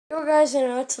Yo guys, I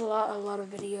know it's a lot of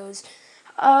videos.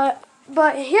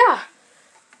 But yeah,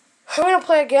 I'm gonna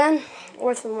play again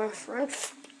with my friend.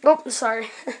 Oh, sorry.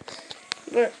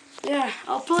 But yeah,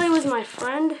 I'll play with my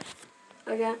friend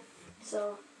again.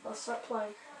 So I'll start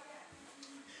playing.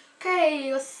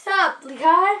 Okay, what's up,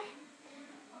 Lehi?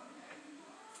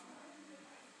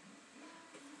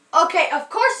 Okay, of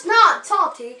course not,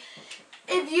 Salty.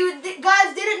 If you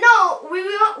guys didn't know,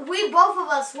 we both of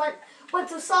us went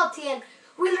to Salty and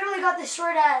we literally got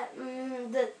destroyed at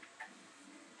the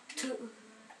two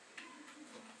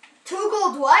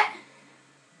gold what?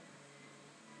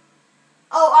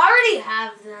 Oh, I already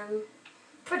have them.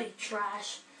 Pretty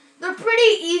trash. They're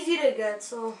pretty easy to get,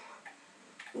 so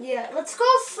yeah. Let's go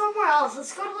somewhere else.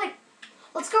 Let's go right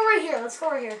here. Let's go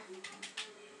right here.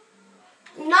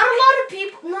 Not a lot of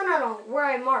people. No. Where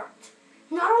I marked.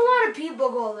 Not a lot of people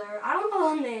go there. I don't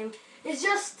know the name. It's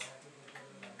just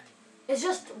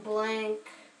blank.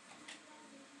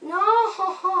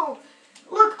 No.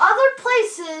 Look, other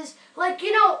places, like,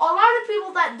 you know, a lot of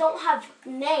people that don't have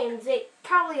names,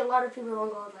 probably a lot of people don't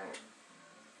go there.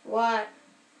 What?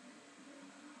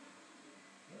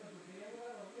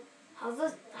 How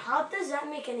does that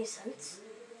make any sense?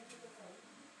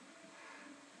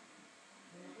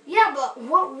 Yeah, but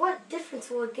what difference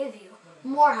will it give you?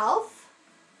 More health?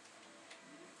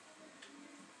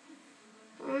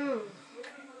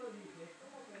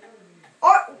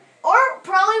 Or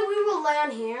probably we will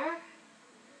land here.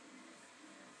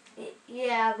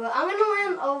 Yeah, but I'm gonna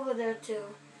land over there too.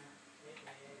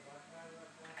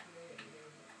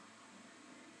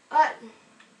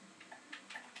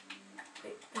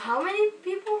 Wait, how many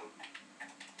people?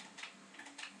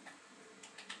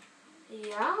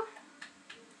 Yeah.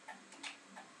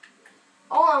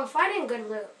 Oh, I'm finding good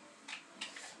loot.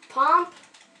 Pump.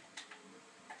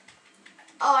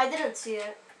 Oh, I didn't see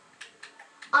it.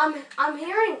 I'm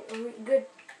hearing good.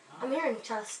 I'm hearing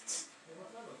chests.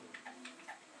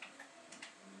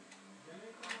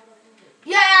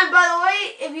 Yeah, and by the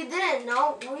way, if you didn't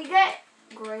know, we get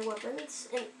gray weapons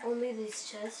in only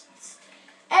these chests.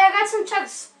 Hey, I got some chug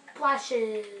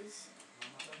splashes.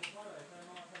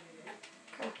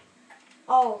 Okay.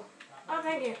 Oh,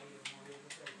 thank you.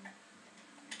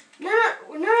 No.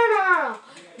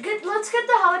 Let's get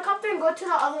the helicopter and go to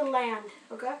the other land,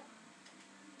 okay?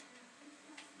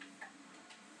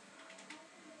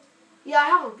 Yeah, I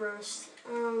have a burst.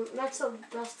 That's the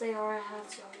best AR I have,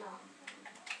 so no.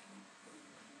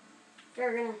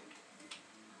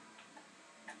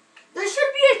 There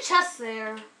should be a chest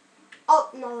there. Oh,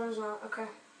 no, there's not. Okay.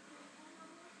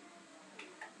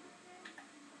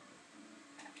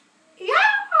 Yeah!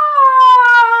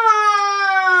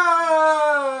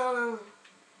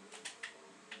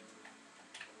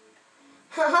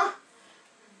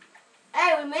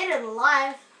 Hey, we made it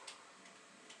alive.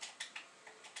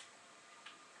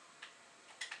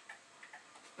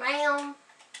 Bam.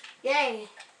 Yay.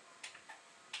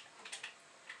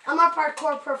 I'm a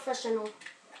parkour professional.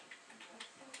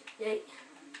 Yay.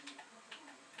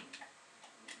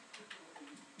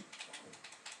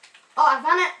 Oh, I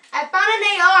found it. I found an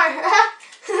AR.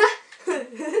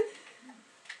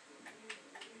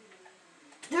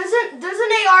 There's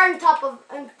an AR on top of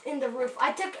in the roof.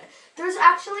 There's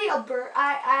actually a burst.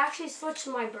 I actually switched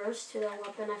my burst to the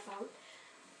weapon I found.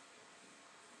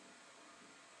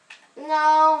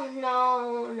 No,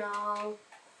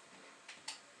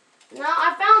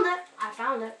 I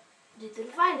found it. You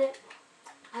didn't find it.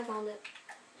 I found it.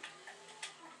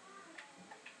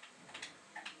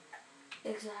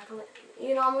 Exactly.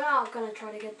 You know, I'm not gonna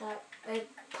try to get that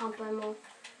pump ammo.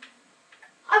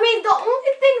 I mean, the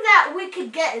only thing that we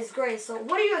could get is gray. So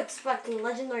what are you expecting?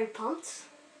 Legendary pumps?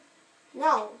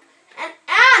 No.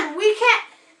 And we can't.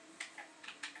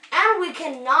 And we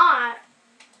cannot.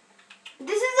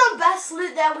 This is the best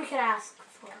loot that we could ask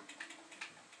for.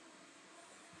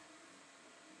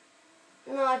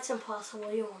 No, it's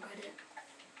impossible. You won't get it.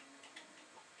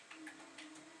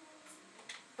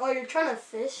 Oh, you're trying to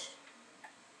fish?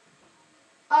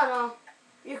 Oh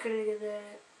no, you couldn't get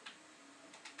it.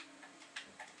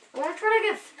 I'm gonna try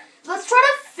to get. Let's try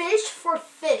to fish for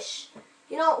fish.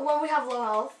 You know, when we have low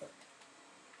health.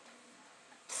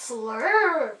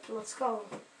 Slurp. Let's go.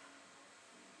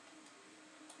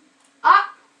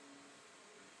 Ah.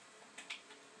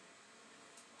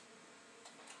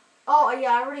 Oh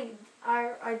yeah,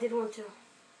 I did one too.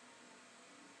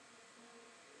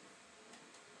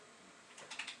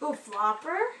 Ooh,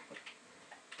 flopper.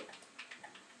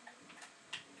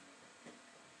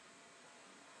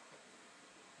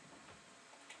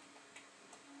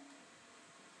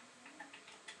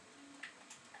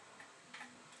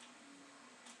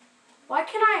 Why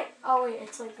can I? Oh wait,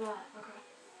 it's like that. Okay.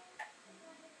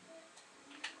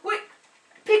 Wait,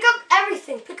 pick up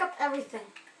everything. Pick up everything.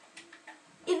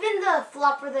 Even the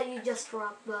flopper that you just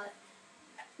dropped, but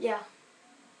yeah.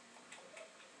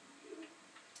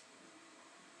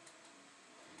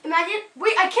 Imagine.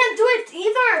 Wait, I can't do it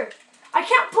either. I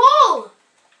can't pull.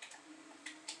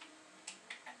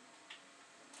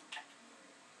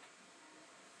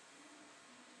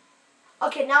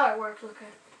 Okay, now it works. Okay.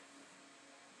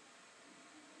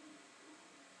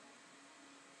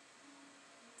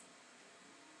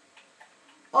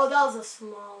 Oh, that was a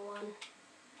small one.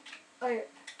 Okay.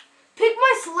 Pick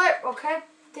my slurp, okay?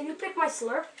 Can you pick my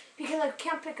slurp? Because I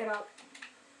can't pick it up.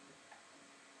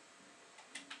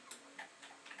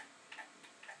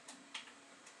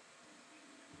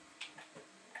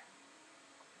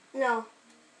 No.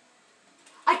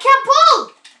 I can't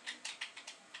pull!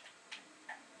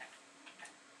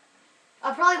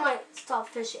 I probably might stop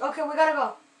fishing. Okay, we gotta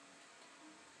go.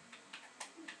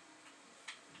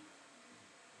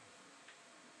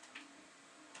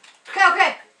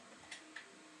 Okay.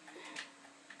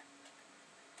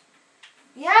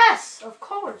 Yes, of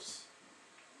course.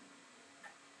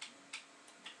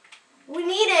 We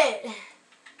need it.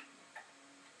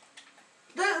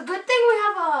 The good thing we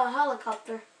have a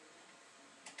helicopter.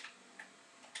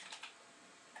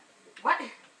 What?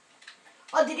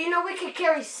 Oh, did you know we could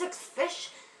carry 6 fish?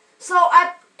 So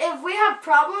if we have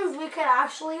problems, we could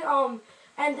actually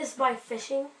end this by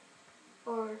fishing.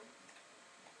 Or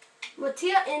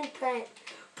Mattia in paint.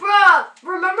 Bruh,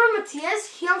 remember Matthias?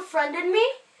 He unfriended me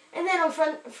and then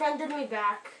unfriended me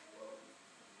back.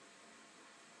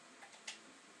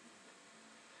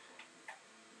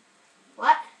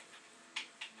 What?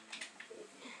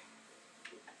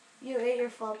 You ate your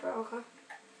flopper, okay.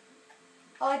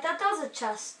 Oh, I thought that was a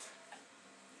chest.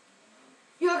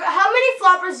 How many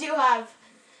floppers do you have?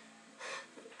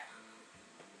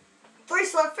 3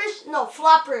 swordfish? No,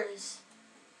 floppers.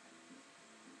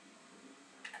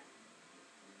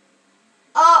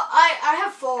 I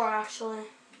have 4 actually.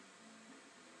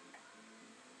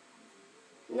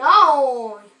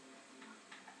 No.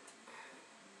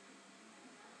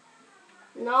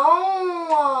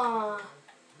 No.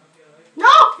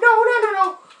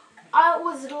 No. I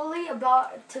was literally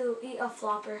about to eat a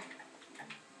flopper.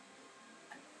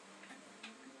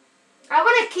 I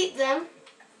want to keep them.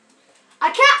 I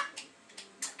can't.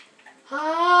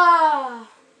 Ah.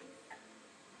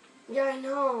 Yeah, I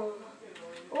know.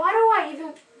 Why do I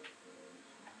even...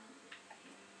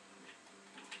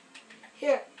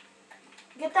 Here.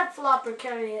 Get that flopper,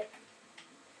 carry it.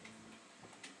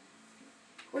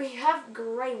 We have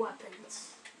great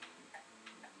weapons.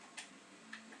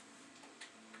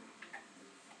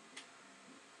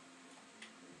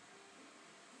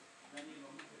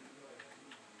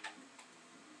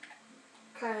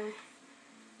 Okay.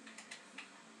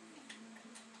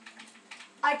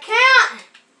 I can't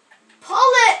pull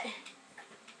it.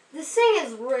 This thing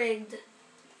is rigged.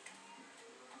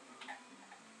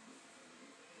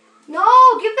 No,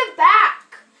 give it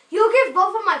back. You give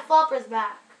both of my floppers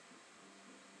back.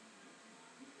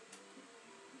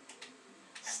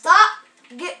 Stop.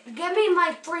 Give me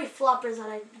my 3 floppers that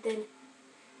I did.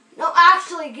 No,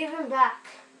 actually, give him back.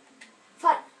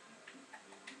 Fine.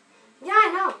 Yeah,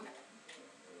 I know.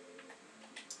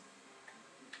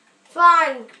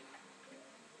 Fine.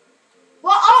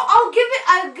 Well, I'll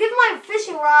give my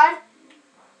fishing rod.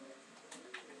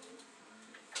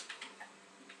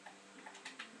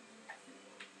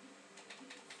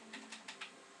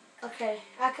 Okay,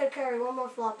 I could carry 1 more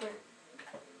flopper.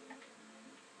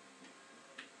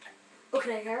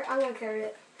 Okay, I'm gonna carry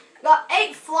it. Got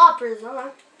 8 floppers,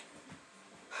 alright.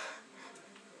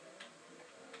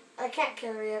 I can't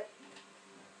carry it.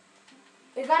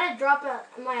 We gotta drop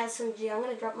my SMG. I'm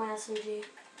gonna drop my SMG.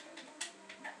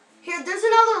 Here, there's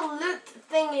another loot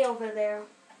thingy over there.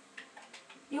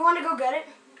 You wanna go get it?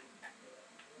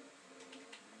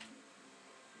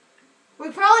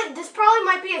 This probably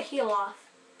might be a heal off.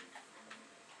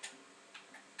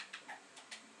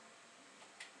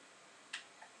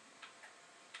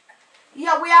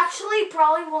 Yeah, we actually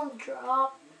probably won't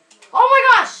drop. Oh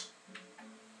my gosh!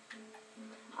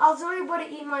 I was already about to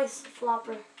eat my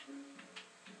flopper.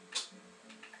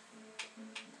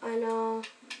 I know.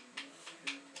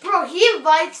 Bro, he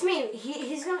invites me.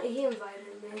 He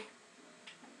invited me.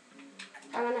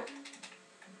 I'm gonna.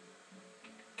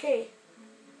 Okay.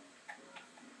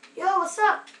 Yo, what's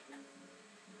up?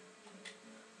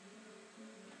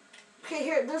 Okay,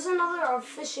 here. There's another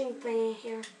fishing thing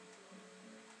here.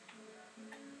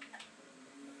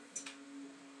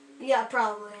 Yeah,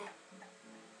 probably.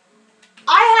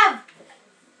 I have.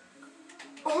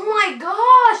 Oh my god.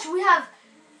 gosh, we have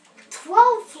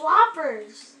 12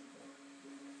 floppers.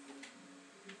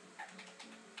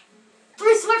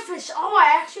 3 swordfish. Oh,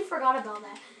 I actually forgot about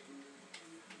that.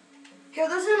 Here,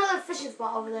 there's another fishing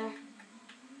spot over there.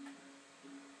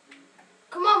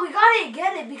 Come on, we gotta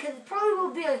get it because it probably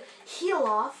will be a heal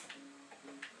off.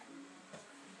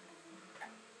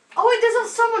 Oh wait, there's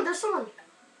someone.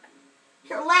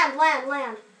 Here,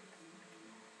 land.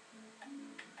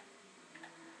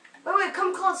 Wait,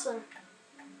 come closer.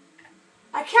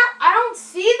 I don't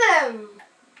see them.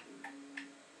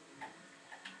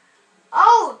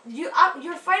 Oh,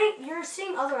 you're fighting, you're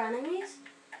seeing other enemies?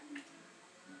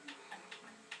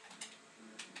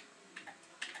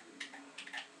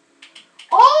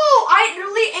 Oh, I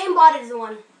literally aimbotted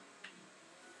one.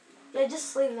 Yeah,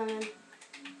 just leave them in.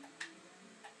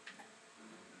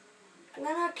 I'm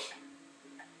gonna...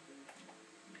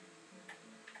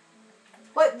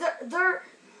 Wait, they're...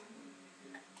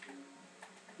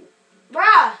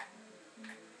 Bruh!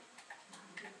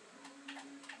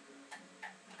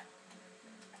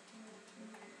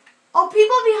 Oh,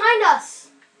 people behind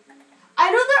us!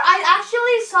 I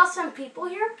actually saw some people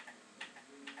here.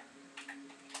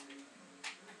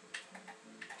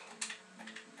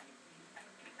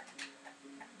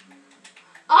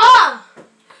 Ah!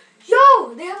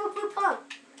 Yo! They have a blue pump.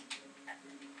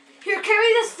 Here,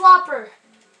 carry this flopper.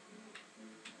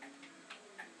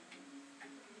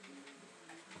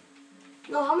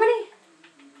 No, how many?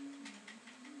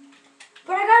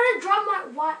 But I gotta drop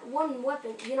my one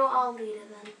weapon. You know, I'll lead it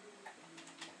then.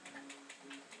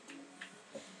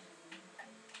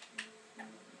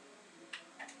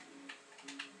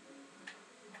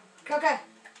 Okay.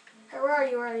 Hey, where are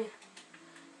you?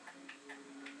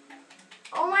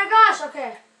 Oh my gosh,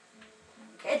 okay.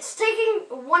 It's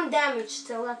taking 1 damage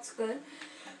still, that's good.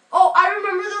 Oh, I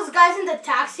remember those guys in the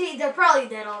taxi. They're probably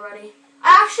dead already.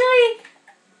 I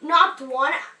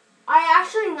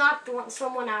actually knocked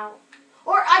someone out.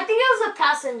 Or I think it was a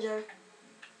passenger.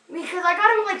 Because I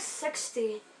got him like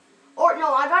 60. Or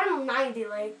no, I got him 90,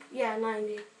 like, yeah,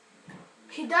 90.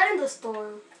 He died in the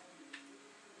storm.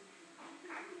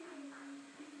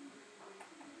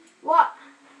 What?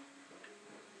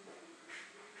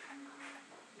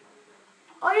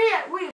 Oh yeah, wait.